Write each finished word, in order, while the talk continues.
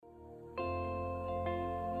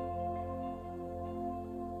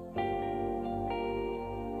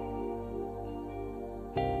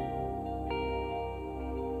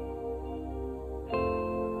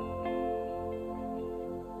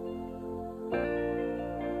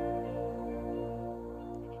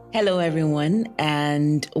Hello, everyone,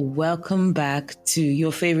 and welcome back to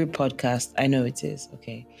your favorite podcast. I know it is.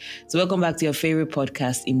 Okay. So, welcome back to your favorite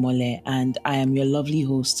podcast, Imole, and I am your lovely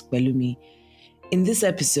host, Belumi. In this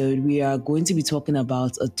episode, we are going to be talking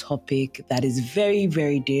about a topic that is very,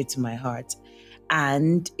 very dear to my heart,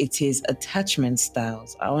 and it is attachment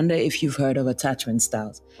styles. I wonder if you've heard of attachment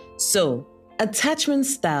styles. So, attachment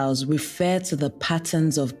styles refer to the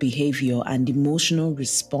patterns of behavior and emotional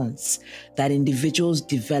response that individuals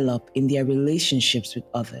develop in their relationships with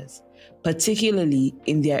others, particularly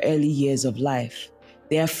in their early years of life.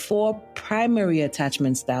 There are four primary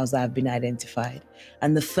attachment styles that have been identified.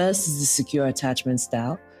 And the first is the secure attachment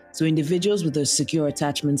style. So individuals with a secure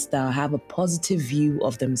attachment style have a positive view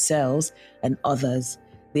of themselves and others.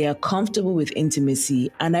 They are comfortable with intimacy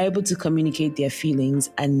and are able to communicate their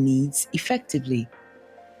feelings and needs effectively.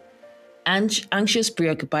 Anxious,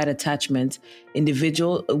 preoccupied attachment.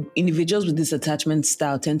 Individuals with this attachment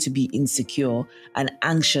style tend to be insecure and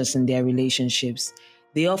anxious in their relationships.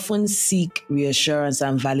 They often seek reassurance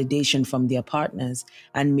and validation from their partners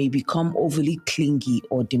and may become overly clingy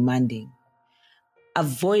or demanding.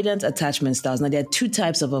 Avoidant attachment styles. Now, there are two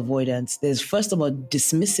types of avoidance. There's first of all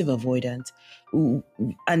dismissive avoidant,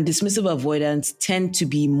 and dismissive avoidants tend to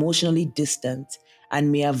be emotionally distant and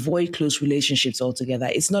may avoid close relationships altogether.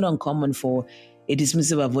 It's not uncommon for a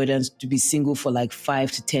dismissive avoidant to be single for like 5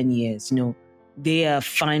 to 10 years. They are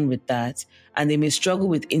fine with that, and they may struggle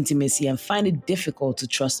with intimacy and find it difficult to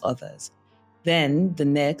trust others. Then the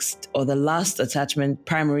next or the last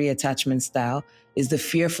primary attachment style is the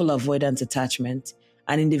fearful avoidant attachment.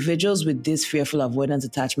 And individuals with this fearful avoidant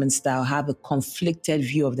attachment style have a conflicted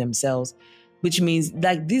view of themselves, which means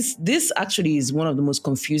like this actually is one of the most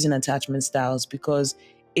confusing attachment styles because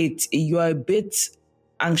you are a bit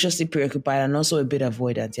anxiously preoccupied and also a bit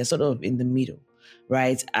avoidant. You're sort of in the middle,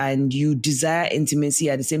 right? And you desire intimacy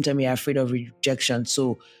at the same time you're afraid of rejection.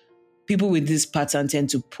 So people with this pattern tend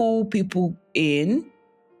to pull people in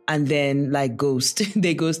and then like ghost.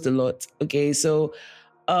 They ghost a lot. Okay, so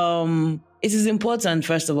it is important,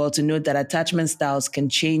 first of all, to note that attachment styles can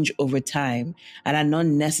change over time and are not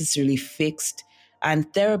necessarily fixed.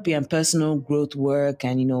 And therapy and personal growth work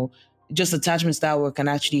and, just attachment style work can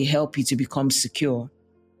actually help you to become secure.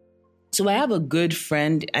 So I have a good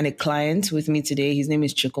friend and a client with me today. His name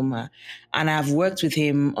is Chukuma, and I've worked with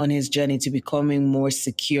him on his journey to becoming more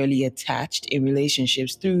securely attached in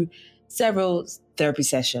relationships through several therapy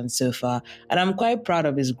sessions so far. And I'm quite proud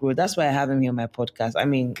of his growth. That's why I have him here on my podcast. I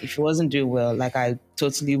mean, if he wasn't doing well, like I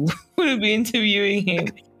totally wouldn't be interviewing him.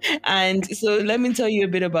 And so let me tell you a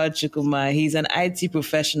bit about Chukuma. He's an IT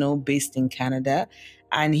professional based in Canada,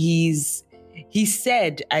 and he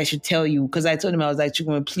said I should tell you, because I told him, I was like,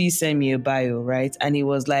 Chukuma, please send me a bio, right? And he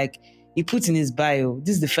was like, he put in his bio,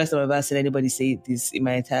 this is the first time I've ever seen anybody say this in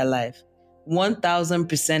my entire life,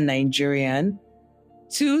 1,000% Nigerian,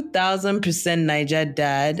 2,000% Niger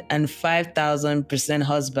dad, and 5,000%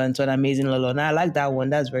 husband to an amazing Lolo. Now I like that one.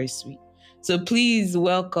 That's very sweet. So please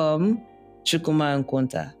welcome Chukuma and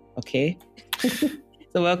Konta. Okay.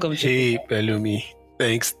 So welcome, Chukuma. Hey, Belumi.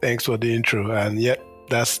 Thanks for the intro. And yeah,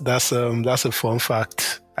 that's a fun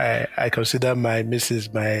fact. I consider my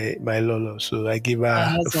missus my Lolo, so I give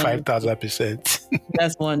her 5,000%.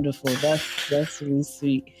 That's wonderful. That's really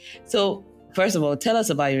sweet. So first of all, tell us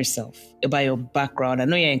about yourself, about your background. I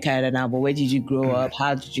know you're in Canada now, but where did you grow up?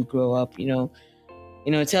 How did you grow up? Tell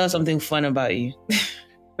us something fun about you.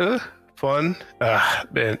 Fun?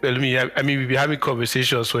 Man, I mean, we've been having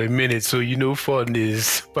conversations for a minute, so fun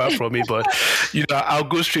is far from me. But I'll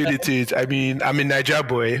go straight into it. I mean, I'm a Niger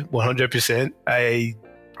boy, 100%. I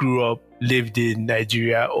grew up, lived in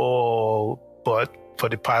Nigeria, but for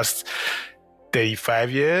the past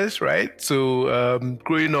 35 years, right? So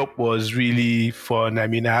growing up was really fun. I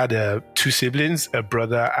mean, I had two siblings, a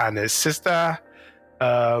brother and a sister.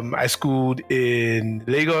 I schooled in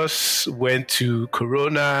Lagos, went to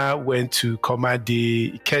Corona, went to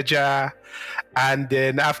Komade, Ikeja. And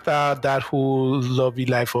then after that whole lovely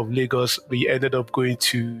life of Lagos, we ended up going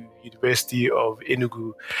to University of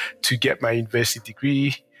Enugu to get my university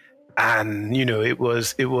degree. And, it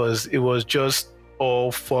was just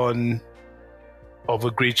all fun of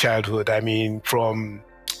a great childhood. I mean, from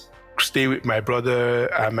stay with my brother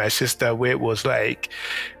and my sister, where it was like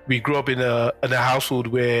we grew up in a household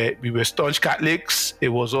where we were staunch Catholics. It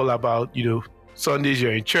was all about, Sundays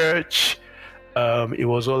you're in church. It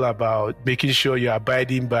was all about making sure you're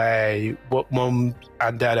abiding by what mom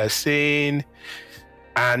and dad are saying.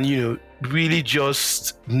 And, really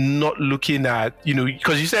just not looking at,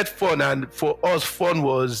 because you said fun, and for us, fun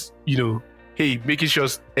was, hey, making sure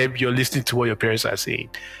you're listening to what your parents are saying.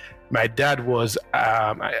 my dad was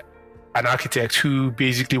an architect who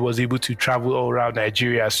basically was able to travel all around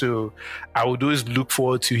Nigeria. So I would always look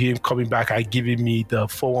forward to him coming back and giving me the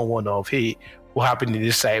 411 of, hey, what happened in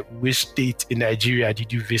this site? Which state in Nigeria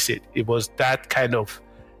did you visit? It was that kind of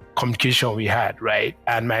communication we had, right?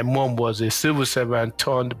 And my mom was a civil servant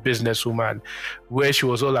turned businesswoman, where she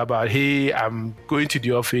was all about, hey, I'm going to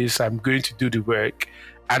the office, I'm going to do the work.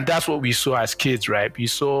 And that's what we saw as kids, right? We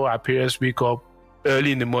saw our parents wake up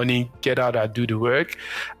early in the morning, get out and do the work.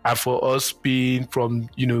 And for us being from,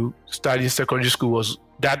 starting secondary school was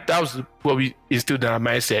what we instilled in our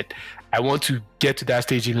mindset. I want to get to that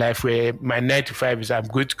stage in life where my 9 to 5 is I'm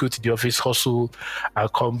going to go to the office, hustle,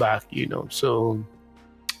 and come back, So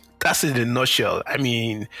that's in a nutshell. I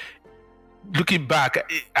mean, looking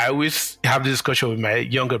back, I always have this discussion with my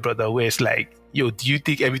younger brother where it's like, yo, do you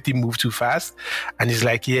think everything moved too fast? And he's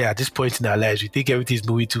like, yeah, at this point in our lives, we think everything's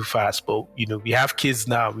moving too fast. But, we have kids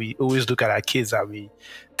now. We always look at our kids and we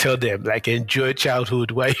tell them, like, enjoy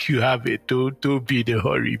childhood while you have it. Don't be in a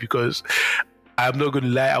hurry, because I'm not going to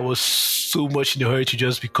lie, I was so much in a hurry to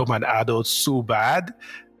just become an adult so bad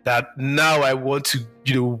that now I want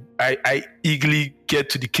to, I eagerly get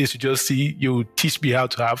to the kids to just see, teach me how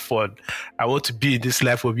to have fun. I want to be in this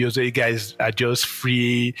life of yours where you guys are just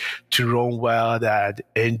free to run wild and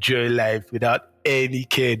enjoy life without any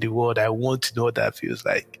care in the world. I want to know what that feels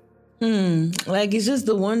like. Like, it's just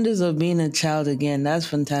the wonders of being a child again. That's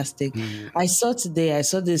fantastic. I saw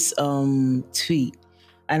this tweet,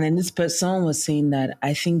 and then this person was saying that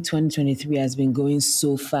I think 2023 has been going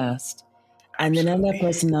so fast. And then another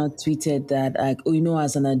person now tweeted that, like,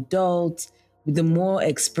 as an adult, with the more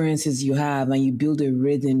experiences you have and you build a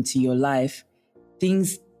rhythm to your life,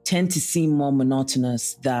 things tend to seem more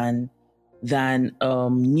monotonous than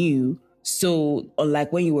new. So,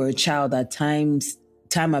 like when you were a child, at times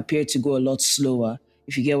time appeared to go a lot slower,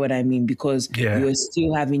 if you get what I mean, because you were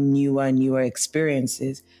still having newer and newer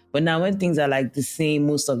experiences. But now when things are like the same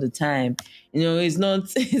most of the time,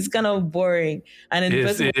 it's kind of boring. And then the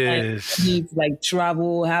person needs like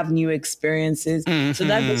travel, have new experiences. Mm-hmm. So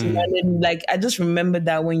that just reminded me, like, I just remembered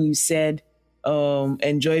that when you said,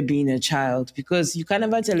 enjoy being a child, because you can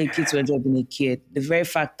never tell a kid to enjoy being a kid. The very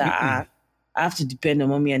fact that I have to depend on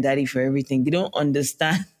mommy and daddy for everything, they don't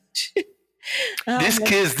understand. These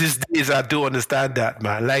kids these days, I don't understand that,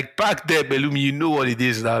 man. Like back then, Belumi, you know what it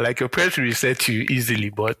is now. Like your parents will reset you easily,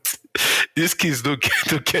 but these kids don't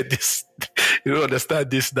get this. You don't understand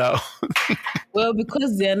this now. Well,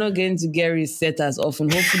 because they are not getting to get reset as often.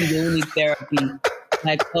 Hopefully, they will need therapy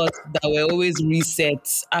like us that were always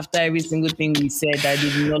reset after every single thing we said that they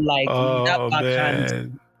did not like. Oh,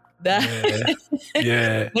 man.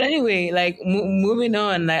 Yeah. But anyway, like moving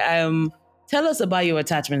on, like tell us about your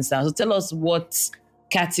attachment style. So tell us what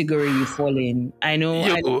category you fall in. I know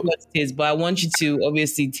what it is, but I want you to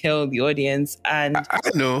obviously tell the audience. And I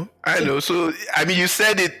know. So, I mean, you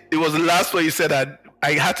said it was the last one you said that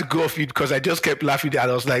I had to go off it because I just kept laughing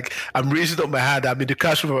and I was like, I'm raising up my hand. I'm in the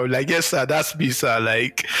classroom. I'm like, yes, sir, that's me, sir.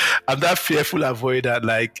 Like, I'm that fearful avoider.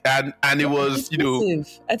 Like, and it was,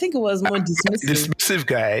 dismissive. I think it was more dismissive. Dismissive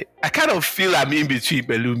guy. I kind of feel I'm in between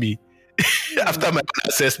Belumi. After my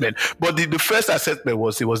assessment, but the first assessment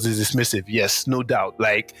was the dismissive, yes, no doubt,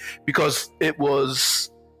 like, because it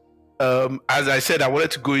was as I said, I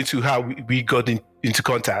wanted to go into how we got into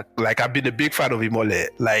contact. Like, I've been a big fan of Imole.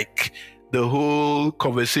 Like, the whole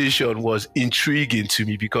conversation was intriguing to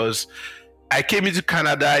me because I came into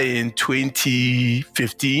Canada in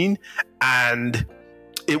 2015 and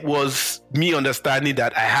it was me understanding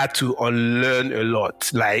that I had to unlearn a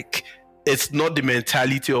lot. Like, it's not the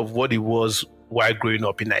mentality of what it was while growing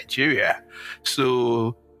up in Nigeria.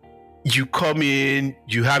 So you come in,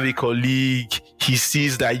 you have a colleague, he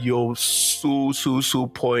sees that you're so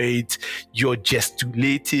point, you're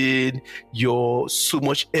gesticulating, you're so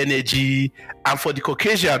much energy. And for the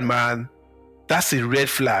Caucasian man, that's a red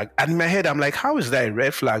flag. And in my head, I'm like, how is that a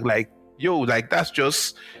red flag? Like, like, that's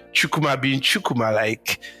just Chukwuma being Chukwuma.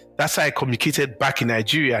 Like, that's how I communicated back in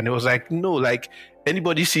Nigeria. And it was like, no, like,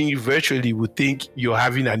 anybody seeing you virtually would think you're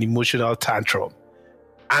having an emotional tantrum.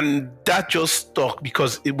 And that just stuck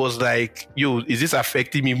because it was like, is this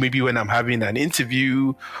affecting me maybe when I'm having an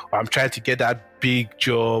interview or I'm trying to get that big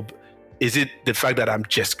job? Is it the fact that I'm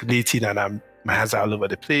gesticulating and my hands are all over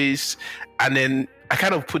the place? And then I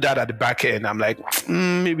kind of put that at the back end. I'm like,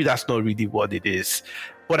 maybe that's not really what it is.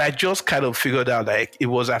 But I just kind of figured out like it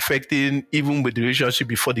was affecting even with the relationship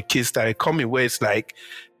before the kids started coming, where it's like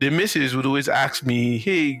the missus would always ask me,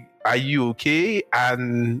 hey, are you okay?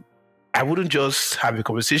 And I wouldn't just have a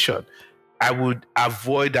conversation. I would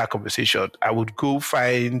avoid that conversation. I would go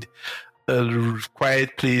find a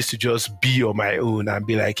quiet place to just be on my own and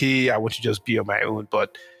be like, hey, I want to just be on my own.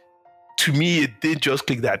 But to me, it did just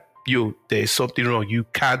click that, there's something wrong. You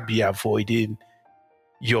can't be avoiding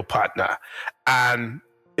your partner. And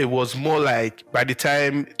it was more like by the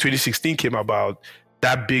time 2016 came about,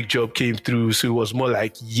 that big job came through. So it was more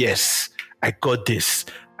like, yes, I got this.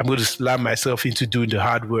 I'm going to slam myself into doing the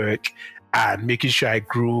hard work and making sure I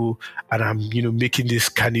grow, and I'm, making this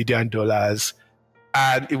Canadian dollars.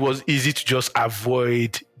 And it was easy to just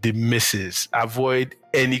avoid the misses, avoid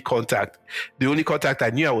any contact. The only contact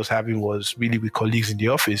I knew I was having was really with colleagues in the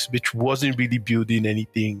office, which wasn't really building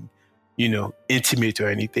anything, intimate or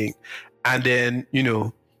anything. And then,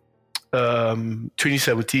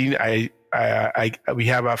 2017, we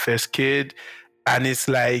have our first kid, and it's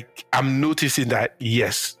like I'm noticing that,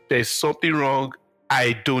 yes, there's something wrong.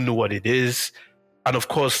 I don't know what it is. And of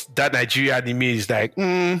course, that Nigerian in me is like,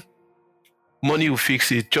 money will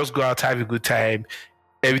fix it. Just go out, have a good time.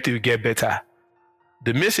 Everything will get better.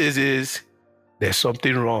 The message is, there's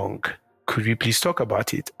something wrong. Could we please talk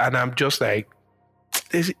about it? And I'm just like,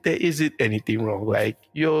 there isn't anything wrong. Like,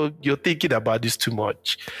 you're thinking about this too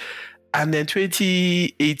much. And then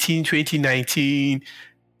 2018, 2019,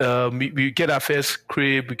 we get our first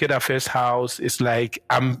crib, we get our first house. It's like,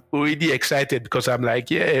 I'm already excited because I'm like,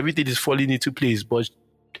 yeah, everything is falling into place. But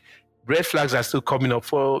red flags are still coming up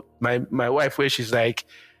for my wife, where she's like,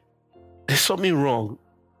 there's something wrong.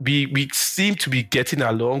 We seem to be getting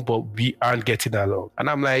along, but we aren't getting along. And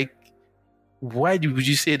I'm like, why would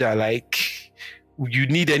you say that? Like, you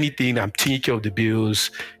need anything, I'm taking care of the bills.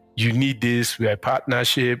 You need this, we're a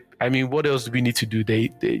partnership. I mean, what else do we need to do?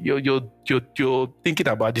 You're thinking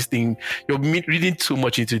about this thing. You're reading too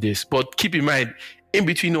much into this. But keep in mind, in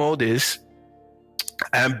between all this,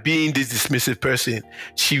 I'm being this dismissive person.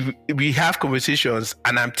 We have conversations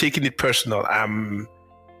and I'm taking it personal. I'm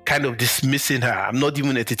kind of dismissing her. I'm not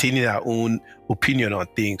even entertaining her own opinion on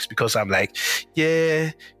things, because I'm like, yeah,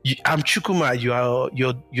 I'm Chukwuma,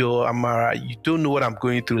 you're Amara. You don't know what I'm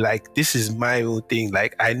going through. Like, this is my own thing.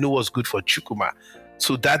 Like, I know what's good for Chukwuma.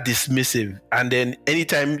 So that dismissive. And then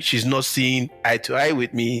anytime she's not seeing eye to eye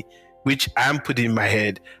with me, which I'm putting in my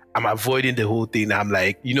head, I'm avoiding the whole thing. I'm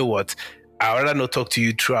like, you know what? I'd rather not talk to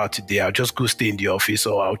you throughout today. I'll just go stay in the office,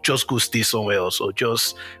 or I'll just go stay somewhere else, or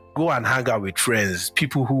just go and hang out with friends,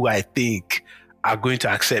 people who I think are going to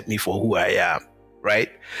accept me for who I am, right?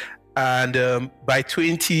 And by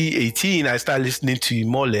 2018, I started listening to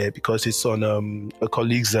Imole because it's on a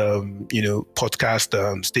colleague's,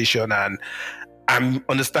 podcast station, and I'm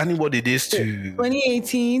understanding what it is to...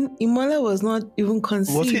 2018, Imole was not even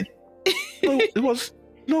conceived. Was it? No, it was...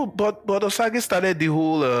 No, but Osage started the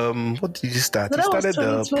whole... what did he start? He started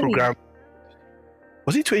the program...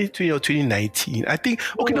 Was it 2020 or 2019? I think,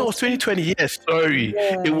 okay, no, it was 2020. Yes, sorry.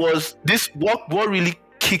 Yeah. It was this, what really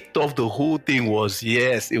kicked off the whole thing was,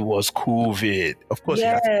 yes, it was COVID. Of course.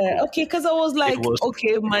 Yeah, okay, because I was like,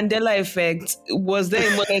 okay, Mandela effect. Was there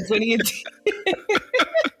in 2018?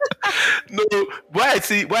 No, why I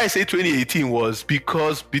say 2018 was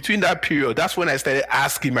because between that period, that's when I started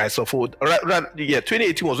asking myself,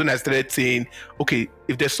 2018 was when I started saying, okay,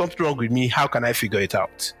 if there's something wrong with me, how can I figure it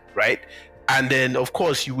out, right? And then, of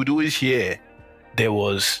course, you would always hear there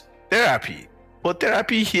was therapy. But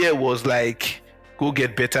therapy here was like, go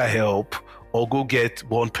get better help or go get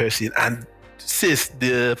one person. And sis,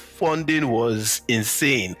 the funding was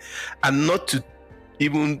insane. And not to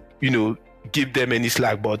even, give them any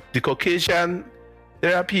slack, but the Caucasian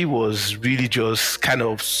therapy was really just kind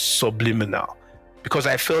of subliminal, because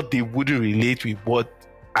I felt they wouldn't relate with what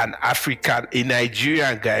a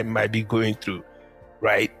Nigerian guy might be going through,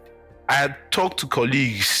 right? I had talked to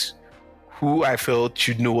colleagues who I felt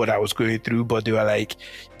should know what I was going through, but they were like,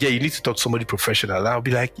 yeah, you need to talk to somebody professional. And I'll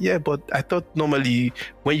be like, yeah, but I thought normally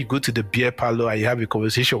when you go to the beer parlor and you have a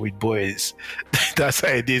conversation with boys, that's how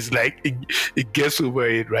it is. Like, it gets over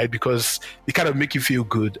it, right? Because it kind of make you feel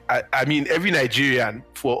good. I mean, every Nigerian,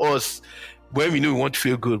 for us, when we know we want to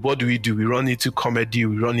feel good, what do? We run into comedy,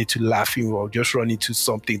 we run into laughing, or just run into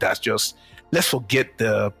something that's just, let's forget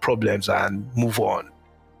the problems and move on.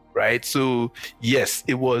 Right. So, yes,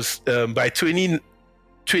 it was by 2018,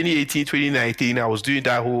 2019, I was doing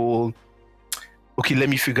that whole, okay, let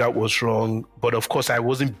me figure out what's wrong. But of course, I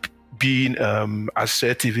wasn't being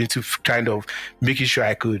assertive into kind of making sure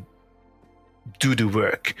I could do the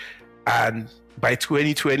work. And by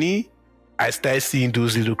 2020, I started seeing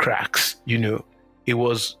those little cracks. It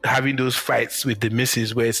was having those fights with the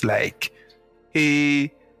missus where it's like,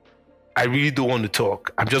 hey, I really don't want to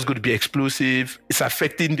talk. I'm just going to be explosive. It's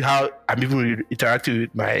affecting how I'm even interacting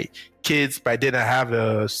with my kids. By then I have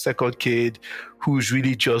a second kid who's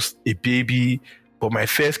really just a baby. But my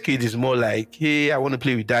first kid is more like, hey, I want to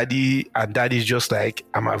play with daddy. And daddy's just like,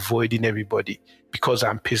 I'm avoiding everybody because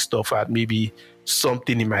I'm pissed off at maybe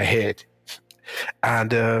something in my head.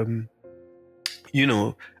 And,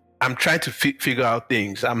 I'm trying to figure out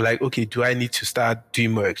things. I'm like, okay, do I need to start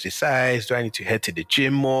doing more exercise? Do I need to head to the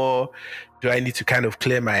gym more? Do I need to kind of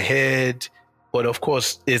clear my head? But of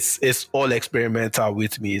course, it's all experimental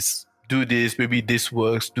with me. It's do this, maybe this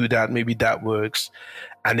works, do that, maybe that works.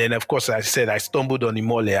 And then, of course, I said I stumbled on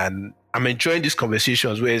Imole, and I'm enjoying these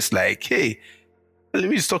conversations where it's like, hey, let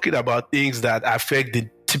me just talking about things that affect the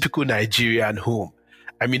typical Nigerian home.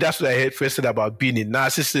 I mean, that's what I heard first about being a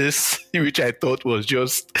narcissist, which I thought was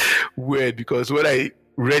just weird because when I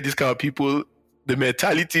read this kind of people, the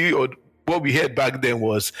mentality or what we heard back then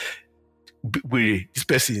was, this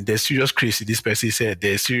person, they're serious crazy. This person said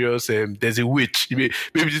they're serious. There's a witch. Maybe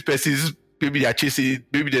this person is, maybe they're chasing,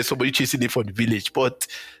 maybe there's somebody chasing it from the village. But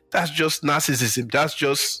that's just narcissism. That's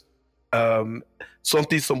just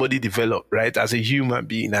something somebody developed, right, as a human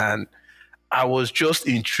being. And I was just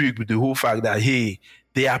intrigued with the whole fact that, hey,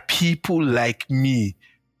 there are people like me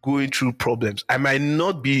going through problems. I might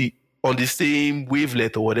not be on the same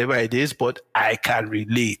wavelength or whatever it is, but I can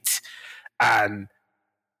relate. And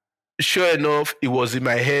sure enough, it was in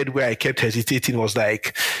my head where I kept hesitating, was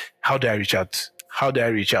like, how do I reach out? How do I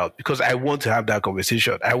reach out? Because I want to have that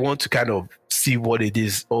conversation. I want to kind of see what it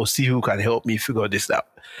is or see who can help me figure this out.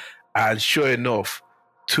 And sure enough,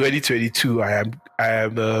 2022, I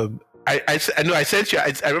know I sent you,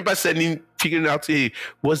 I remember figuring out, hey,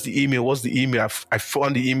 what's the email? I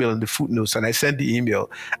found the email in the footnotes and I sent the email.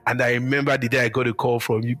 And I remember the day I got a call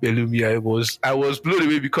from you, Pelumi, I was blown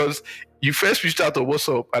away because you first reached out on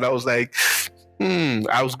WhatsApp and I was like,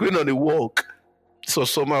 I was going on a walk. So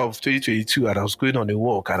summer of 2022 and I was going on a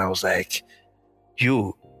walk and I was like,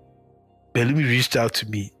 yo, Pelumi reached out to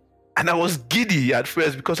me. And I was giddy at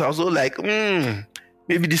first because I was all like,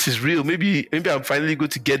 maybe this is real. Maybe I'm finally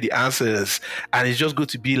going to get the answers. And it's just going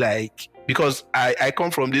to be like, because I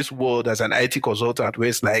come from this world as an IT consultant where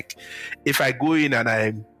it's like, if I go in and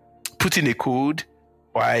I put in a code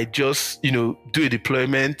or I just, do a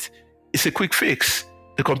deployment, it's a quick fix.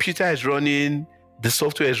 The computer is running, the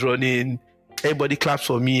software is running, everybody claps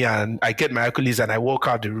for me and I get my accolades and I walk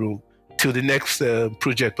out the room till the next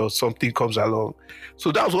project or something comes along.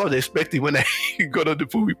 So that was what I was expecting when I got on the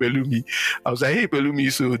phone with Pelumi. I was like, hey,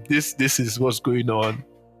 Pelumi, so this is what's going on.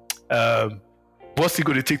 What's it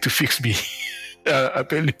going to take to fix me?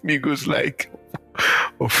 Pelumi goes like,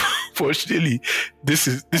 unfortunately, this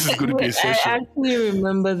is going to be a session. I actually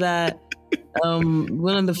remember that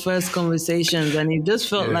one of the first conversations, and it just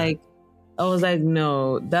felt like, I was like,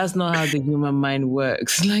 no, that's not how the human mind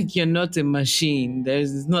works. Like, you're not a machine.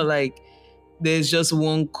 It's not like there's just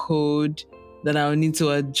one code that I'll need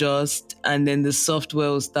to adjust and then the software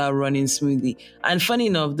will start running smoothly. And funny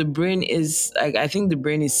enough, the brain is, I think the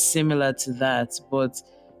brain is similar to that, but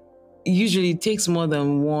usually it takes more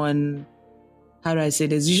than one, how do I say,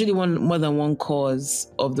 there's usually more than one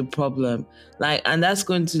cause of the problem. And that's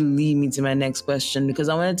going to lead me to my next question, because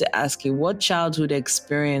I wanted to ask you, what childhood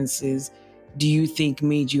experiences do you think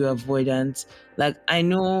made you avoidant? I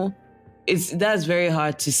know that's very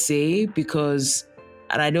hard to say because,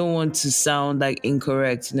 and I don't want to sound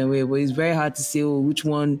incorrect in a way, but it's very hard to say, which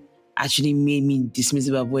one actually made me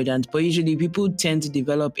dismissive avoidant. But usually people tend to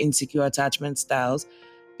develop insecure attachment styles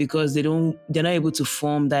because they're not able to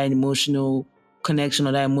form that emotional connection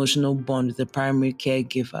or that emotional bond with the primary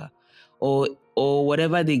caregiver, or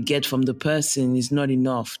whatever they get from the person is not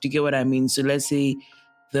enough. Do you get what I mean? So let's say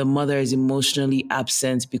the mother is emotionally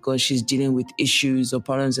absent because she's dealing with issues or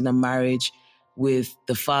problems in a marriage with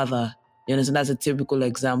the father. You understand? That's a typical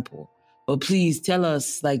example. But please tell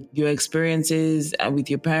us your experiences with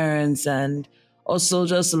your parents and also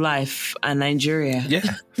just life and Nigeria.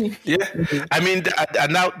 Yeah. I mean,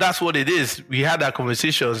 and now that's what it is. We had our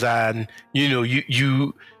conversations and,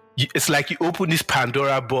 you it's like you open this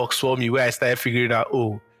Pandora box for me where I started figuring out,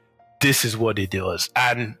 this is what it was.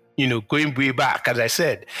 And, going way back, as I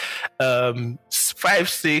said,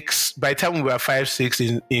 5'6", by the time we were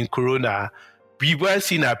 5'6" in Corona, we weren't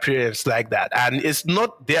seeing our parents like that. And it's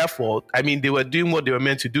not their fault. I mean, they were doing what they were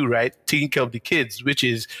meant to do, right? Taking care of the kids, which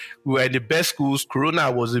is, we were in the best schools.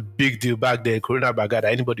 Corona was a big deal back then. Corona Bagada,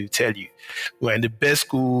 anybody will tell you. We were in the best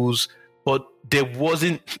schools, but there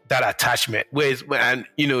wasn't that attachment. Whereas,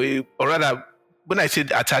 or rather, when I say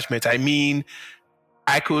attachment, I mean,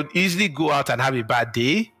 I could easily go out and have a bad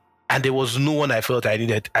day, and there was no one I felt I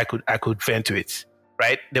could vent to it,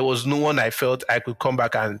 right? There was no one I felt I could come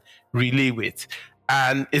back and relay with.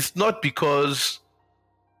 And it's not because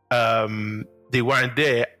they weren't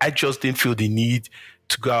there. I just didn't feel the need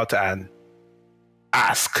to go out and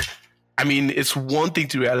ask. I mean, it's one thing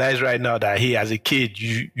to realize right now that, hey, as a kid,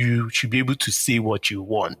 you should be able to say what you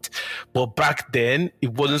want. But back then,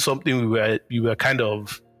 it wasn't something we were kind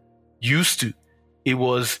of used to. It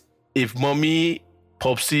was, if mommy,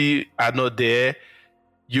 popsy are not there,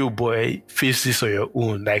 you boy, face this on your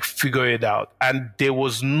own, like figure it out. And there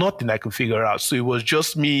was nothing I could figure out. So it was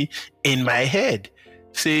just me in my head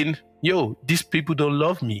saying, yo, these people don't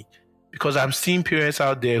love me. Because I'm seeing parents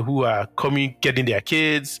out there who are coming, getting their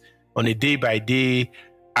kids on a day by day.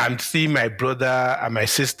 I'm seeing my brother and my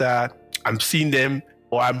sister. I'm seeing them,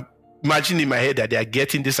 or I'm imagining in my head that they are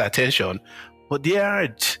getting this attention, but they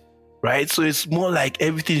aren't, right? So it's more like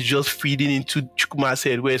everything's just feeding into Chukwuma's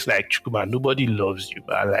head, where it's like, Chukwuma, nobody loves you,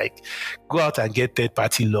 man. Like, go out and get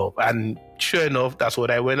third-party love. And sure enough, that's what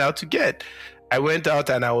I went out to get. I went out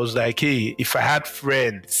and I was like, hey, if I had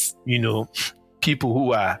friends, people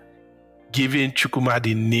who are giving Chukwuma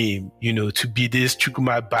the name, to be this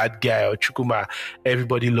Chukwuma bad guy, or Chukwuma,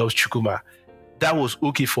 everybody loves Chukwuma, that was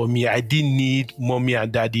okay for me. I didn't need mommy and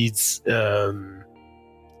daddy's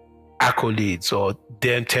accolades or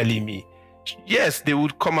them telling me. Yes, they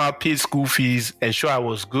would come out, pay school fees, ensure I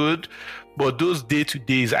was good. But those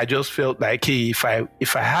day-to-days, I just felt like, hey,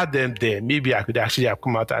 if I had them there, maybe I could actually have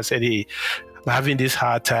come out and said, hey, I'm having this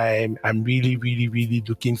hard time. I'm really, really, really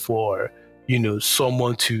looking for,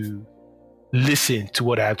 someone to listen to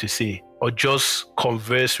what I have to say or just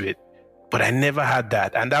converse with. But I never had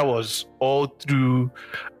that. And that was all through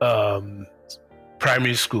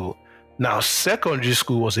primary school. Now, secondary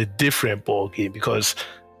school was a different ballgame because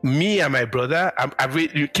me and my brother,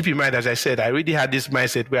 keep in mind, as I said, I already had this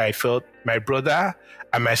mindset where I felt my brother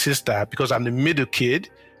and my sister, because I'm the middle kid,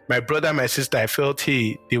 my brother and my sister, I felt,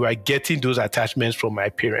 hey, they were getting those attachments from my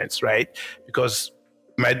parents, right? Because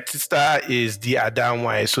my sister is the Adam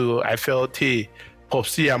wife, so I felt, hey,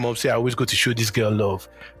 Popsy and Momsy are always going to show this girl love.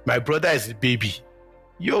 My brother is the baby.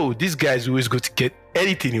 Yo, this guy is always going to get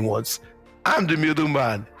anything he wants. I'm the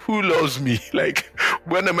middleman. Who loves me? Like,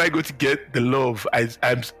 when am I going to get the love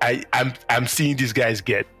I'm seeing these guys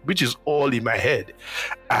get? Which is all in my head.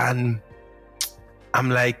 And I'm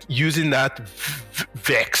like using that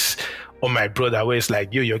vex on my brother, where it's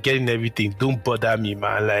like, yo, you're getting everything. Don't bother me,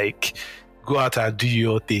 man. Like, go out and do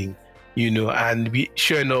your thing, And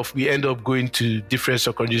sure enough, we end up going to different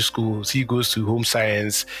secondary schools. He goes to home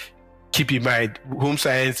science. Keep in mind, home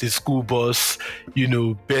science is school bus,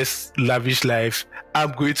 best lavish life.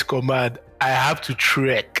 I'm going to command. I have to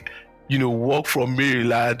trek, walk from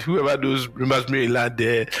Maryland. Whoever remembers Maryland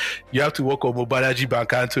there, you have to walk on Mobalaji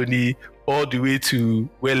Bank Anthony all the way to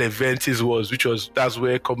where Leventis was, that's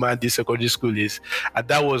where Command this secondary school is. And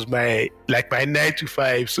that was my 9 to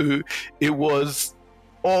 5. So it was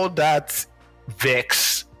all that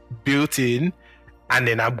vex built in, and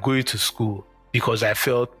then I'm going to school because I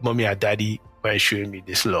felt mommy and daddy were showing me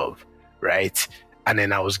this love, right? And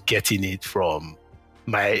then I was getting it from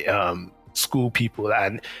my school people.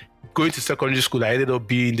 And going to secondary school, I ended up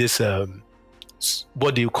being this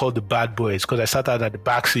what do you call the bad boys, because I sat out at the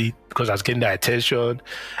back seat because I was getting their attention.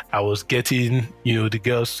 I was getting the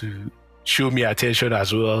girls to show me attention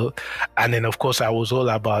as well. And then of course I was all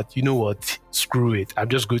about, what, screw it, I'm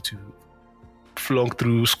just going to flunk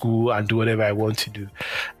through school and do whatever I want to do.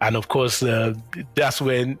 And of course that's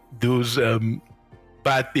when those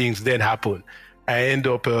bad things then happen. I end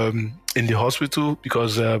up in the hospital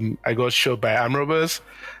because I got shot by armed robbers.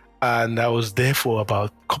 And I was there for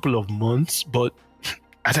about a couple of months. But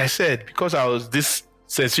as I said, because I was this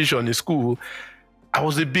sensation in school, I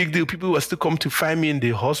was a big deal. People were still coming to find me in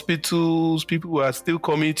the hospitals. People were still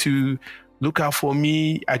coming to look out for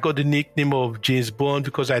me. I got the nickname of James Bond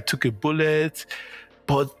because I took a bullet.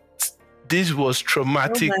 But this was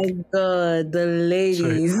traumatic. Oh my God, the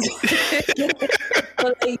ladies.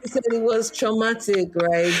 But like you said, it was traumatic,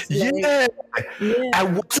 right? Yeah. I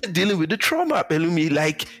wasn't dealing with the trauma, Pelumi.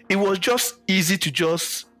 Like, it was just easy to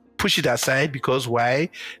just push it aside because why?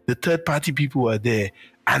 The third party people were there.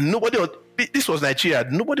 And this was Nigeria.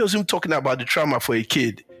 Nobody was even talking about the trauma for a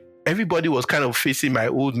kid. Everybody was kind of facing my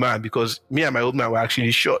old man because me and my old man were actually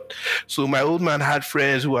shot. So my old man had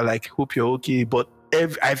friends who were like, hope you're okay. But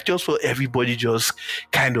I've just felt everybody just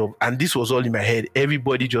kind of, and this was all in my head,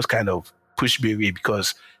 everybody just kind of pushed me away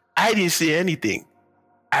because I didn't say anything.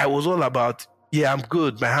 I was all about, yeah, I'm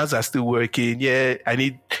good. My hands are still working. Yeah, I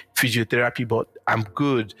need physiotherapy, but I'm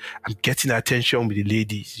good. I'm getting attention with the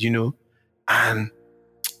ladies, And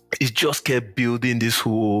it just kept building this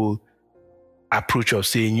whole approach of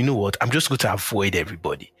saying, you know what, I'm just going to avoid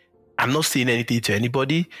everybody. I'm not saying anything to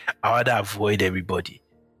anybody. I rather avoid everybody.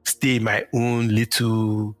 Stay in my own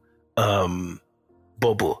little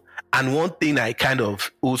bubble. And one thing I kind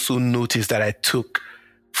of also noticed that I took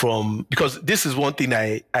from, because this is one thing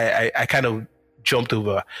I kind of jumped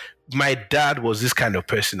over. My dad was this kind of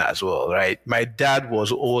person as well, right? My dad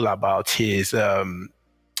was all about his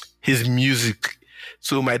music.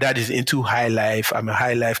 So my dad is into high life. I'm a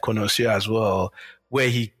high life connoisseur as well, where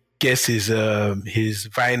he gets his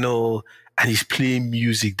vinyl and he's playing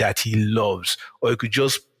music that he loves, or he could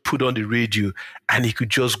just put on the radio and we could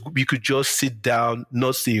just sit down,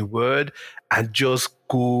 not say a word, and just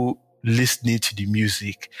go listening to the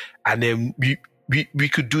music. And then we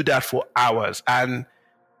could do that for hours. And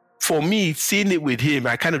for me, seeing it with him,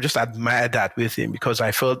 I kind of just admired that with him, because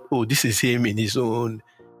I felt, oh, this is him in his own,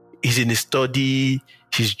 he's in his study,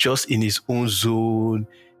 he's just in his own zone.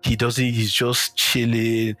 He's just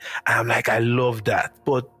chilling. And I'm like, I love that.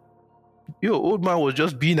 But old man was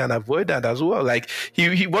just being an avoidant as well. Like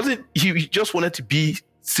he just wanted to be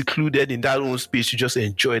secluded in that own space to just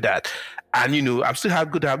enjoy that. And I'm still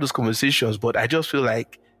good to have those conversations, but I just feel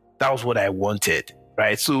like that was what I wanted,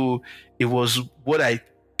 right? So it was what I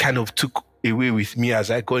kind of took away with me as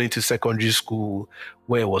I got into secondary school,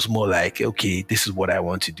 where it was more like, okay, this is what I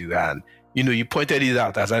want to do. And you pointed it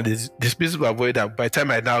out as this piece of avoidance. By the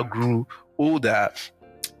time I now grew older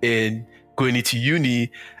and going into uni,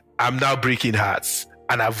 I'm now breaking hearts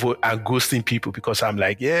and ghosting people, because I'm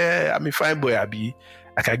like, yeah, I'm a fine boy, Abby.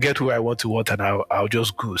 I can get who I want to want, and I'll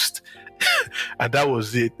just ghost. And that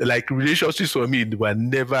was it. Like, relationships for me were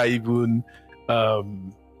never even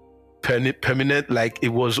permanent. Like,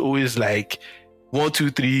 it was always like 1,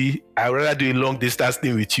 2, 3. I'd rather do a long distance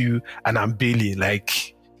thing with you, and I'm bailing.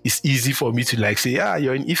 Like, it's easy for me to like say,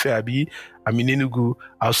 you're in Ife, Abi. I'm in Enugu.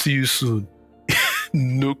 I'll see you soon.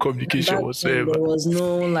 No communication whatsoever. There was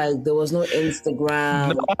no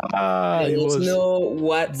Instagram. There was no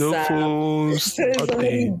WhatsApp. No phones.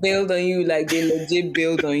 Somebody bailed on you, like they legit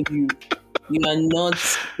bailed on you. You are not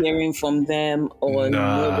hearing from them or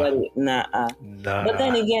nobody. But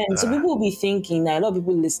then again, so people will be thinking, now a lot of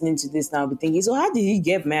people listening to this now will be thinking, so how did he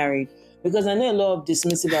get married? Because I know a lot of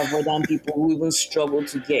dismissive, avoidant people who even struggle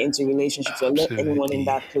to get into relationships or let anyone in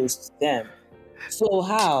that close to them. So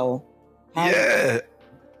how? Yeah,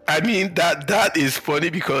 I mean that is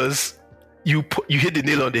funny, because you hit the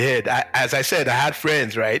nail on the head. As I said, I had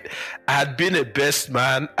friends, right? I had been a best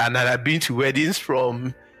man, and I had been to weddings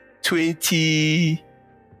from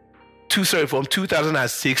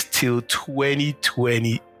 2006 till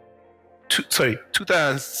 2020.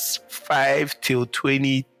 2005 till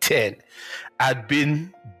 2010. I'd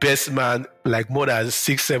been best man like more than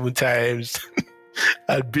 6-7 times.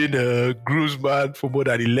 I'd been a groomsman for more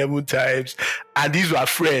than 11 times. And these were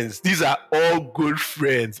friends. These are all good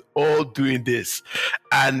friends, all doing this.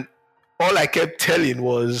 And all I kept saying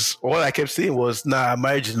was, nah,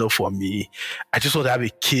 marriage is not for me. I just want to have a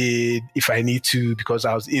kid if I need to, because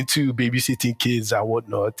I was into babysitting kids and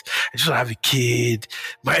whatnot. I just want to have a kid.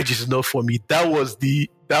 Marriage is not for me. That was the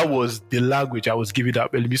language I was giving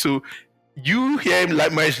up. So you hear him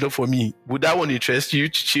like marriage is not for me. Would that one interest you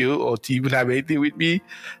to chill or to even have anything with me?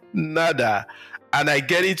 Nada. And I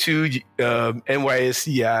get into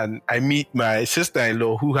NYSC, and I meet my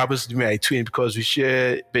sister-in-law, who happens to be my twin, because we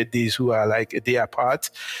share birthdays who are like a day apart.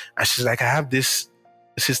 And she's like, I have this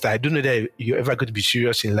sister. I don't know that you're ever going to be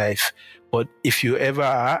serious in life, but if you ever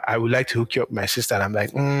are, I would like to hook you up with my sister. And I'm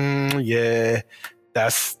like, yeah,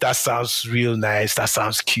 that sounds real nice. That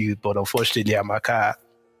sounds cute. But unfortunately, Amaka,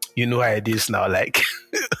 you know how it is now. Like,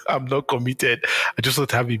 I'm not committed. I just want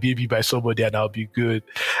to have a baby by somebody and I'll be good.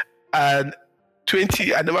 And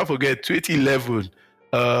I never forget, 2011,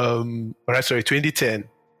 2010.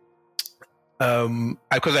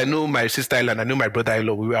 Because I know my sister-in-law and I know my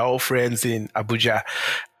brother-in-law. We were all friends in Abuja.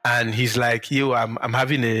 And he's like, yo, I'm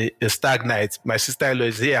having a stag night. My sister-in-law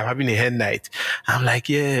is here, I'm having a hen night. I'm like,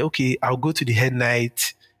 yeah, okay, I'll go to the hen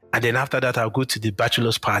night. And then after that, I'll go to the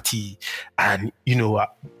bachelor's party. And,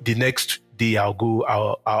 the next day I'll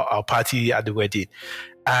party at the wedding.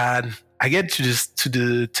 And I get to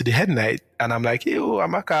the head night, and I'm like, yo,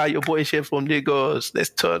 Amaka, your boy chef from Lagos,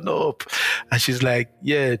 let's turn up. And she's like,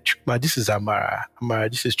 yeah, Chuma, this is Amara,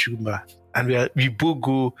 this is Chuma. And we both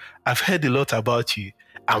go, I've heard a lot about you,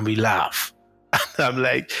 and we laugh. And I'm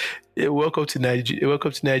like, yeah, welcome to Nigeria.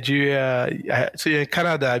 So you're in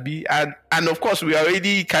Canada, Abi. And of course, we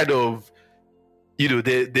already kind of,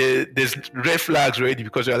 there's red flags already,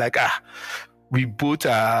 because we're like, we both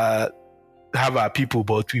have our people,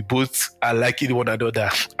 but we both are liking one another.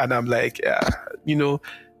 And I'm like,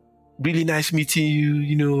 really nice meeting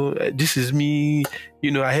you. This is me.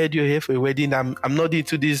 I heard you're here for a wedding. I'm not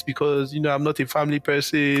into this because I'm not a family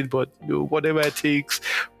person, but whatever it takes,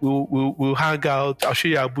 we'll hang out. I'll show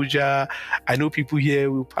you Abuja. I know people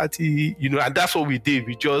here. We'll party. And that's what we did.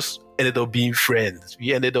 We just ended up being friends.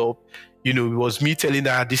 We ended up, it was me telling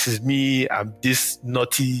her, this is me, I'm this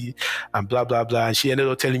naughty, and blah, blah, blah. And she ended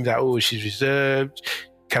up telling me that, oh, she's reserved,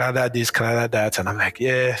 Canada this, Canada that. And I'm like,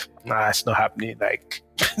 yeah, nah, it's not happening. Like,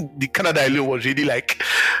 the Canada alone was really like,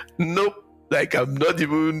 nope, like, I'm not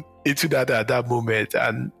even into that at that moment.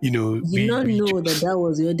 And, you know that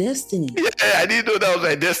was your destiny. Yeah, I didn't know that was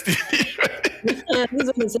my destiny.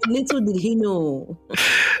 Little did he know.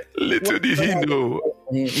 Little did he know.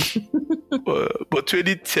 But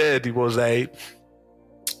 2010, it was like,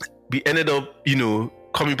 we ended up,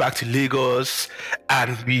 coming back to Lagos,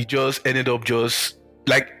 and we just ended up just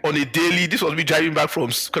like on a daily. This was me driving back from,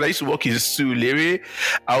 because I used to work in Surulere.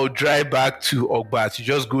 I would drive back to Ogba to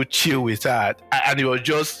just go chill with her, and it was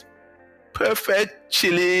just perfect,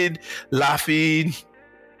 chilling, laughing,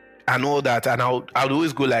 and all that. And I would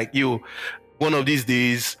always go like, yo, one of these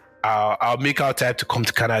days, I'll make our time to come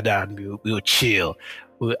to Canada and we'll chill.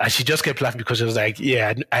 And she just kept laughing because she was like,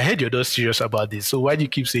 yeah, I heard you're not serious about this. So why do you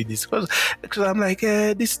keep saying this? Because I'm like,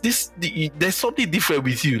 there's something different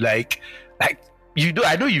with you. Like, I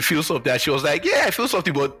know you feel something. And she was like, yeah, I feel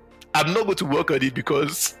something, but I'm not going to work on it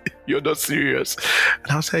because you're not serious.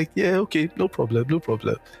 And I was like, yeah, okay, no problem.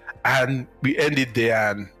 And we ended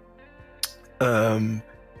there, and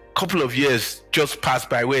couple of years just passed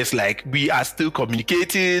by where it's like we are still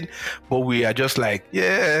communicating, but we are just like,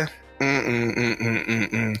 yeah,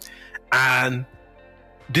 and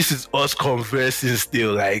this is us conversing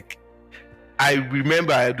still. Like, I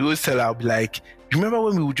remember I'd always tell her, I'll be like, you remember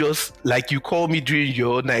when we would just, like, you call me during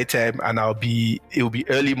your nighttime and it'll be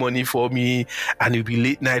early morning for me and it'll be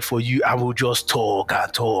late night for you, and we'll just talk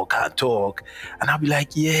and talk and talk, and I'll be like,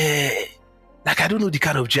 yeah, like, I don't know the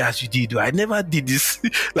kind of jazz you did. I never did this.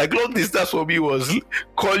 Like, long distance for me was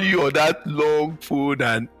call you on that long phone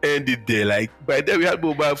and end it there. Like, by then we had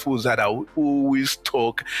mobile phones that I would always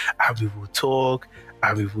talk, and we would talk,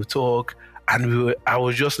 and we would talk, and I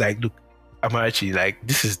was just like, look, Amarachi, like,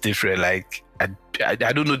 this is different. Like, I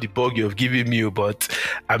don't know the bug you've given me, but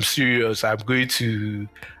I'm serious. I'm going to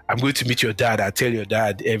meet your dad. I tell your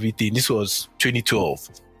dad everything. This was 2012.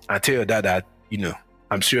 I tell your dad that,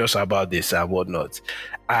 I'm serious about this and whatnot.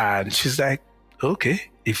 And she's like,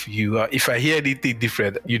 okay, if I hear anything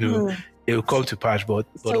different, it'll come to pass. But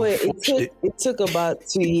so it took about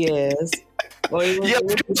 2 years.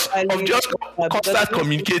 Of just constant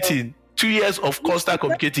communicating. 2 years of constant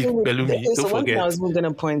communicating, Pelumi. So one thing I was going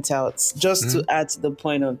to point out, just to add to the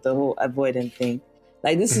point of the whole avoidant thing,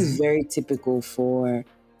 like, this is very typical for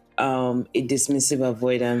a dismissive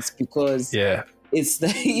avoidance, because it's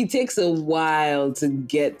like, it takes a while to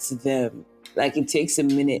get to them. Like, it takes a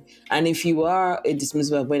minute. And if you are a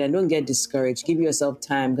dismissive avoidant, don't get discouraged. Give yourself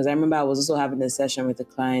time. Because I remember I was also having a session with a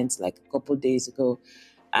client like a couple of days ago.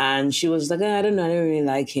 And she was like, I don't know, I don't really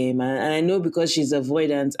like him. And I know because she's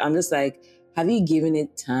avoidant, I'm just like, have you given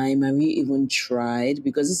it time? Have you even tried?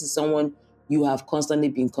 Because this is someone you have constantly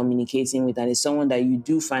been communicating with, and it's someone that you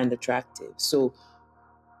do find attractive. So,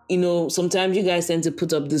 sometimes you guys tend to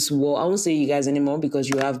put up this wall. I won't say you guys anymore because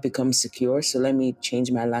you have become secure. So let me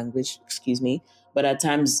change my language. Excuse me. But at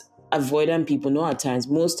times, avoidant people, most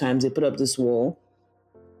times they put up this wall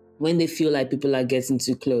when they feel like people are getting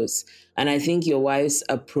too close. And I think your wife's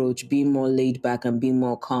approach, being more laid back and being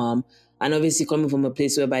more calm, and obviously coming from a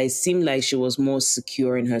place whereby it seemed like she was more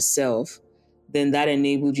secure in herself, then that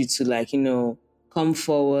enabled you to come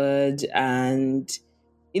forward and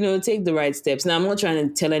take the right steps. Now, I'm not trying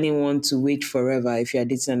to tell anyone to wait forever if you're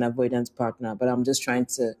dating an avoidant partner, but I'm just trying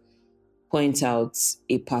to point out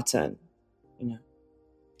a pattern,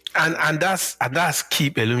 And that's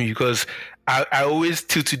key, Pelumi, because I always,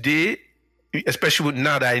 till today, especially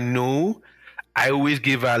now that I know, I always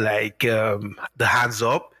give her like the hands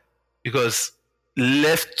up, because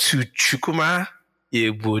left to Chukwuma,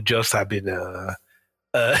 it would just have been a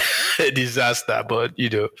disaster. But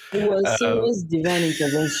it was serious divine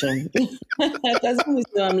intervention. Because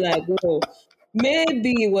I'm like,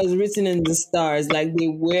 maybe it was written in the stars, like they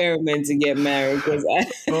were meant to get married.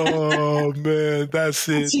 Oh man, that's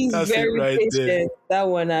it. She's that's very it right patient. there. That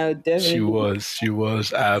one, I would definitely. She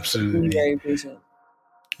was absolutely very patient.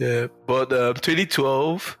 Yeah, but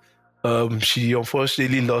 2012, she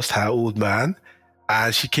unfortunately lost her old man,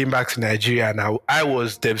 and she came back to Nigeria, and I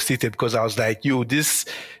was devastated because I was like, yo, this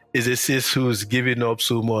is a sis who's giving up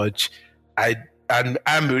so much. And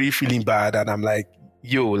I'm really feeling bad, and I'm like,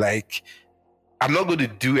 yo, like, I'm not going to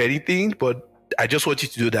do anything, but I just want you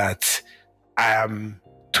to know that I am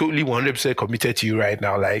totally 100% committed to you right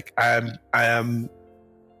now. Like I am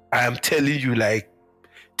telling you, like,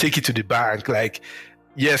 take it to the bank. Like,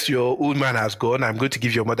 yes, your old man has gone. I'm going to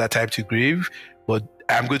give your mother time to grieve, but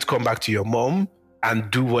I'm going to come back to your mom and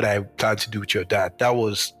do what I plan to do with your dad. That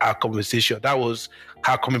was our conversation. That was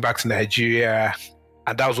her coming back to Nigeria.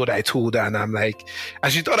 And that was what I told her. And I'm like,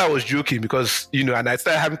 and she thought I was joking because, and I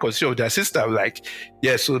started having conversation with her sister. I'm like,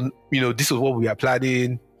 yeah, so, this is what we are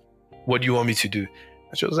planning. What do you want me to do?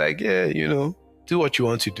 And she was like, yeah, do what you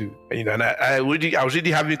want to do. And I was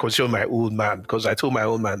really having a conversation with my old man because I told my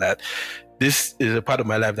old man that this is a part of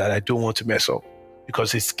my life that I don't want to mess up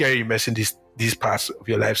because it's scary messing these parts of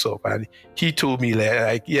your life up. And he told me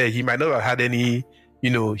like, yeah, he might not have had any,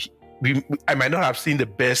 I might not have seen the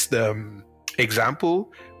best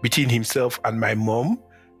example between himself and my mom,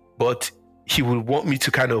 but he would want me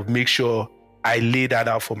to kind of make sure I lay that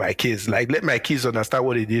out for my kids. Like, let my kids understand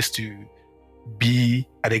what it is to be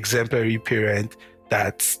an exemplary parent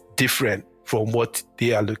that's different from what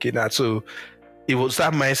they are looking at. So it was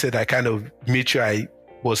that mindset I kind of made sure I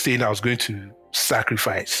was saying I was going to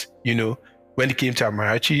sacrifice. When it came to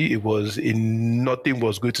Amarachi, nothing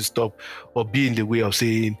was going to stop or be in the way of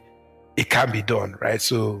saying it can be done, right?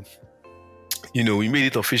 So, we made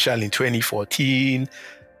it official in 2014,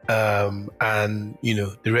 and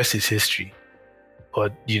the rest is history.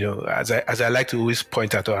 But as I like to always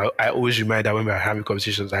point out, I always remind that when we're having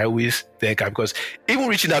conversations, I always thank her because even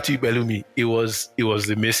reaching out to you, Pelumi, it was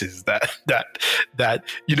the missus that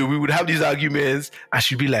we would have these arguments, and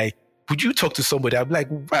she'd be like, "Would you talk to somebody?" I'm like,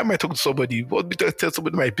 "Why am I talking to somebody? Want me to tell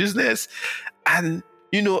somebody my business?" And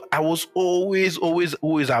I was always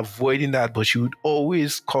avoiding that, but she would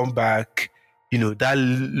always come back, that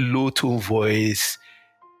low tone voice.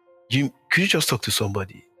 Could you just talk to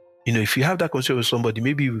somebody? If you have that conversation with somebody,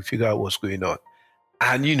 maybe you will figure out what's going on.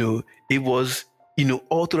 And, it was,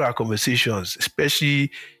 all through our conversations,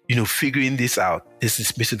 especially, figuring this out, this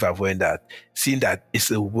is dismissive avoiding that, seeing that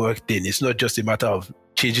it's a work thing. It's not just a matter of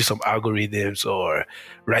changing some algorithms or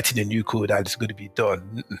writing a new code that is going to be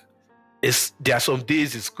done. There are some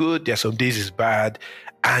days it's good, there are some days it's bad.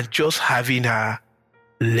 And just having her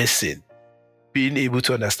listen, being able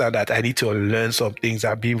to understand that I need to learn some things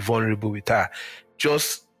and being vulnerable with her,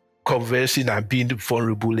 just conversing and being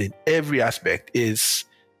vulnerable in every aspect is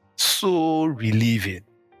so relieving.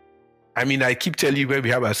 I mean, I keep telling you when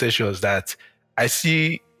we have our sessions that I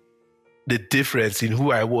see the difference in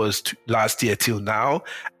who I was last year till now,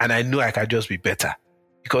 and I know I can just be better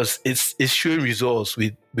because it's showing results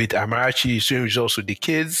with Amarachi, it's showing results with the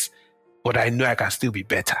kids, but I know I can still be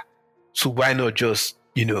better. So why not just,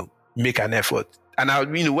 make an effort? And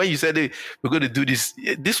when you said, hey, we're going to do this,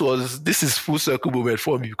 this is full circle moment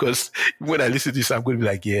for me because when I listen to this, I'm going to be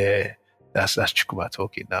like, yeah, that's Chukwuma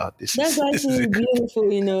talking now. That's actually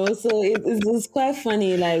beautiful, So it's quite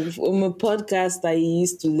funny. Like from a podcast I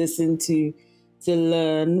used to listen to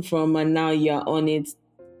learn from, and now you're on it,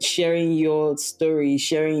 sharing your story,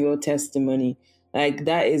 sharing your testimony. Like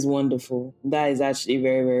that is wonderful. That is actually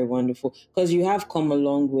very, very wonderful because you have come a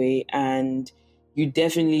long way and you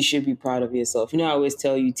definitely should be proud of yourself. I always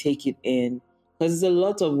tell you, take it in because there's a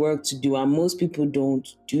lot of work to do and most people don't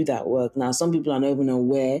do that work. Now, some people are not even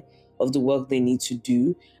aware of the work they need to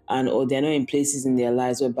do or they're not in places in their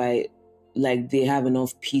lives whereby like they have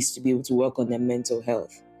enough peace to be able to work on their mental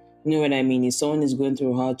health. You know what I mean? If someone is going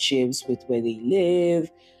through hardships with where they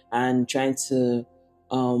live and trying to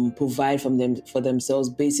provide for themselves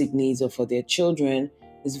basic needs or for their children,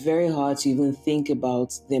 it's very hard to even think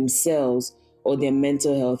about themselves or their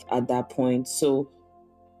mental health at that point. So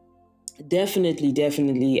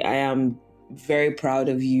definitely, I am very proud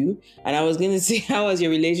of you. And I was going to say, how has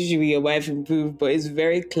your relationship with your wife improved? But it's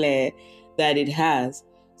very clear that it has.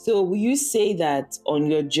 So will you say that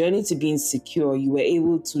on your journey to being secure, you were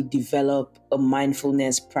able to develop a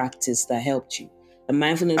mindfulness practice that helped you? And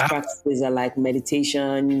mindfulness practices are like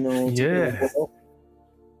meditation, Yeah.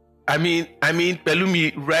 I mean,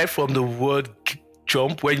 Pelumi, right from the word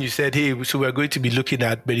jump when you said, hey, so we're going to be looking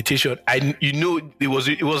at meditation,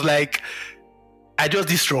 it was like I just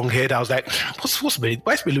this strong head. I was like,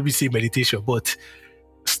 why is Pelumi saying meditation? But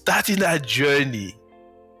starting that journey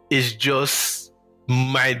is just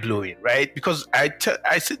mind-blowing, right? Because I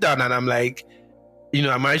sit down and I'm like,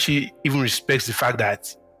 I'm actually even respects the fact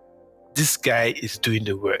that this guy is doing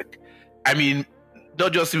the work. I mean,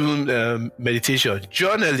 not just even meditation,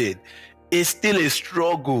 journaling is still a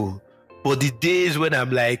struggle. But the days when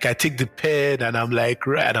I'm like, I take the pen and I'm like,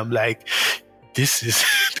 right, I'm like, this is,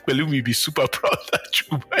 Pelumi be super proud of that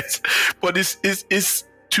you guys. But it's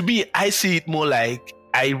to me, I see it more like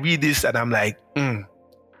I read this and I'm like,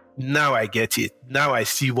 now I get it. Now I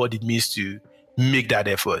see what it means to make that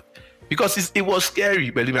effort. Because it was scary,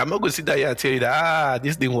 believe me. I'm not going to sit down here and tell you that,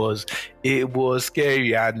 it was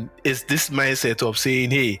scary. And it's this mindset of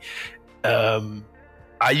saying, hey,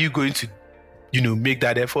 are you going to, make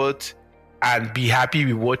that effort and be happy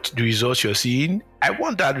with what the results you're seeing? I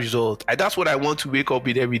want that result. That's what I want to wake up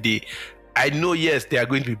with every day. I know, yes, there are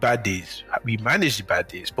going to be bad days. We manage the bad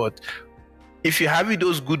days, but if you're having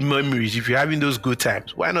those good memories, if you're having those good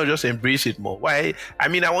times, why not just embrace it more? Why? I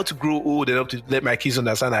mean, I want to grow old enough to let my kids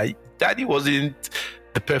understand that daddy wasn't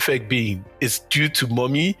the perfect being. It's due to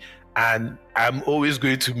mommy, and I'm always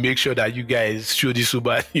going to make sure that you guys show this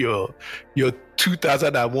woman your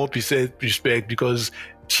 2001% respect, because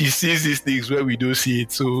she sees these things where we don't see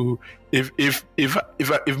it. So if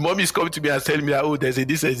mommy's coming to me and telling me that, oh, there's a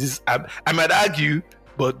this, I might argue,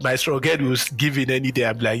 but my strong head was given any day.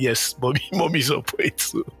 I'm like, yes, mommy's on point.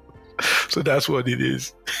 So that's what it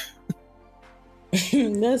is.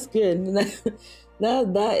 That's good.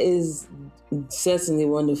 That is certainly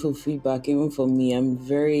wonderful feedback, even for me. I'm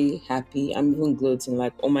very happy. I'm even gloating,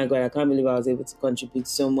 like, oh my God, I can't believe I was able to contribute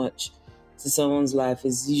so much to someone's life.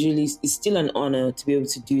 It's still an honor to be able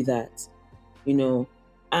to do that,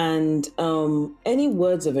 And any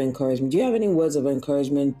words of encouragement? Do you have any words of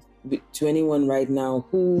encouragement to anyone right now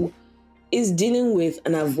who is dealing with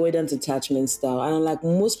an avoidant attachment style? And like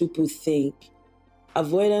most people think,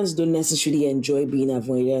 avoidants don't necessarily enjoy being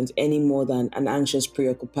avoidant any more than an anxious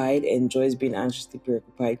preoccupied enjoys being anxiously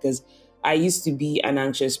preoccupied. Because I used to be an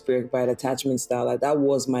anxious preoccupied attachment style. Like that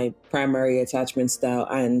was my primary attachment style.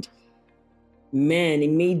 And man,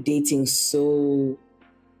 it made dating so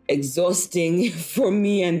exhausting for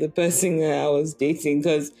me and the person that I was dating.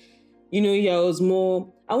 Because, I was more,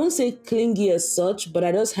 I won't say clingy as such, but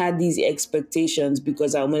I just had these expectations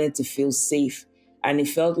because I wanted to feel safe. And it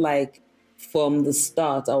felt like from the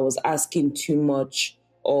start, I was asking too much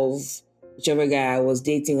of whichever guy I was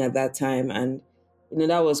dating at that time. And,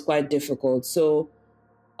 that was quite difficult. So,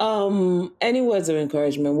 any words of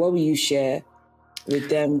encouragement, what will you share with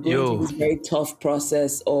them going through this very tough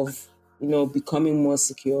process of, becoming more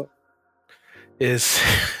secure? It's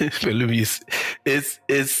not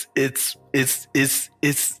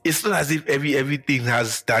as if everything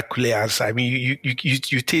has that clear answer. I mean,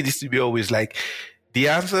 you take this to be always like the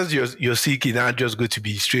answers you're seeking aren't just going to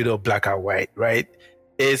be straight up black and white, right?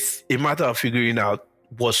 It's a matter of figuring out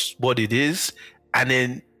what it is, and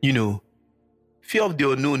then fear of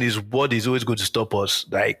the unknown is what is always going to stop us.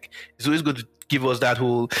 Like it's always going to give us that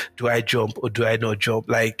whole, do I jump or do I not jump?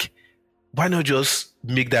 Like, why not just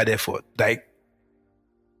make that effort? Like,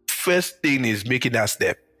 first thing is making that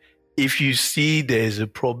step. If you see there's a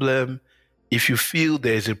problem, if you feel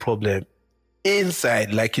there's a problem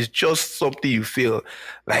inside, like it's just something you feel,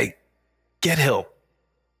 like, get help.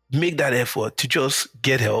 Make that effort to just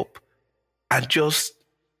get help and just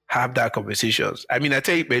have that conversations. I mean, I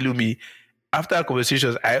tell you, Pelumi, after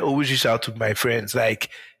conversations, I always reach out to my friends, like,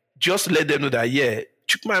 just let them know that, yeah,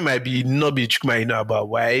 Chukma might not be Chukma about.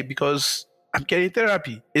 Why? Because I'm getting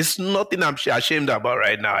therapy. It's nothing I'm ashamed about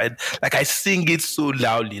right now. And like I sing it so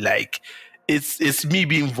loudly, like it's me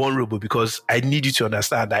being vulnerable because I need you to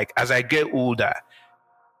understand. Like as I get older,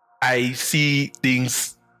 I see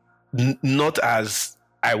things not as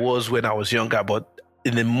I was when I was younger, but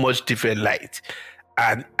in a much different light.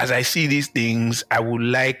 And as I see these things, I would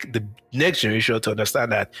like the next generation to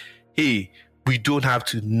understand that, hey, we don't have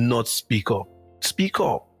to not speak up. Speak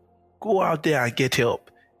up. Go out there and get help.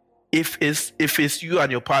 If it's you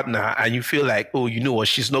and your partner and you feel like, oh, you know what,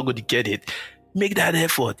 she's not going to get it, make that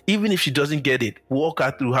effort. Even if she doesn't get it, walk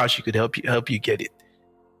her through how she could help you get it.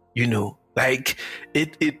 Like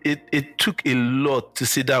it took a lot to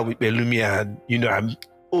sit down with Pelumi, and I'm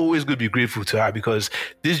always going to be grateful to her because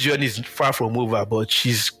this journey is far from over, but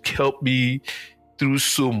she's helped me through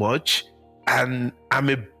so much, and I'm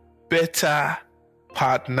a better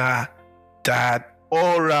partner, dad,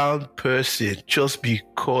 all-round person just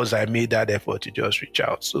because I made that effort to just reach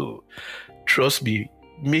out. So trust me,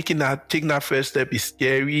 taking that first step is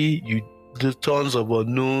scary. You do tons of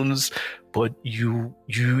unknowns, but you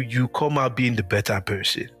come out being the better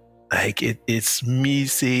person. Like it's me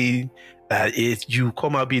saying that you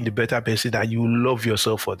come out being the better person and you love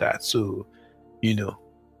yourself for that. So,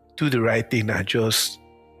 do the right thing and just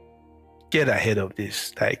get ahead of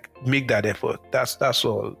this. Like make that effort. That's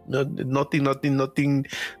all. Nothing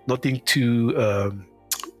to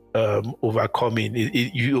overcoming.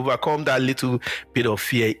 You overcome that little bit of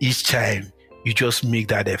fear each time. You just make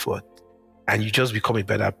that effort, and you just become a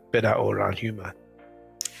better all-round human.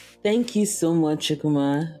 Thank you so much,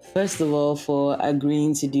 Chukuma. First of all, for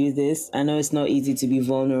agreeing to do this. I know it's not easy to be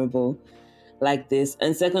vulnerable like this.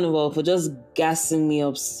 And second of all, for just gassing me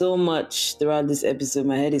up so much throughout this episode.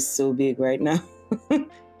 My head is so big right now.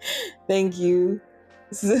 Thank you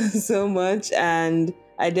so much. And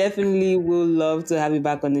I definitely will love to have you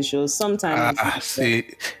back on the show sometime.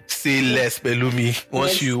 Say less, Belumi.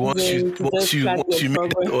 Once you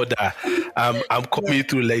make that order, I'm coming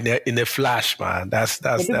through like in a flash, man. That's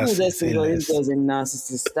People just say think, oh, this less. girl's a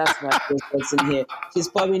narcissist. That's why this person here. She's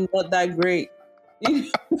probably not that great.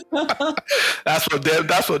 That's for them.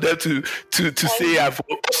 That's for them to say. I've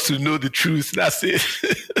to know the truth. That's it.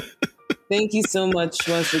 Thank you so much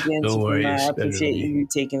once again, No Chukuma. I worries. appreciate you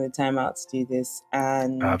taking the time out to do this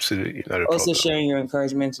and Absolutely not a also problem. sharing your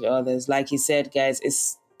encouragement to others. Like you said, guys,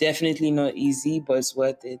 it's definitely not easy, but it's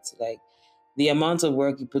worth it. Like the amount of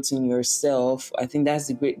work you put in yourself, I think that's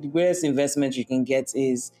the greatest investment you can get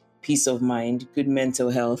is peace of mind, good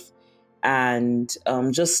mental health, and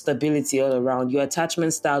just stability all around. Your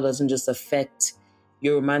attachment style doesn't just affect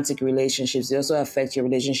your romantic relationships; it also affects your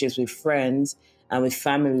relationships with friends and with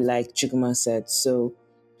family, like Chukuma said. So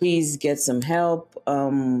please get some help.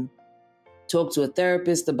 Talk to a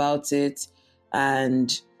therapist about it,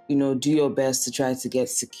 and do your best to try to get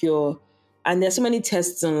secure. And there's so many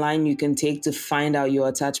tests online you can take to find out your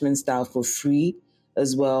attachment style for free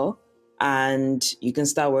as well, and you can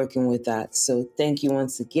start working with that. So thank you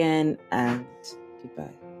once again, and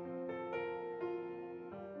goodbye.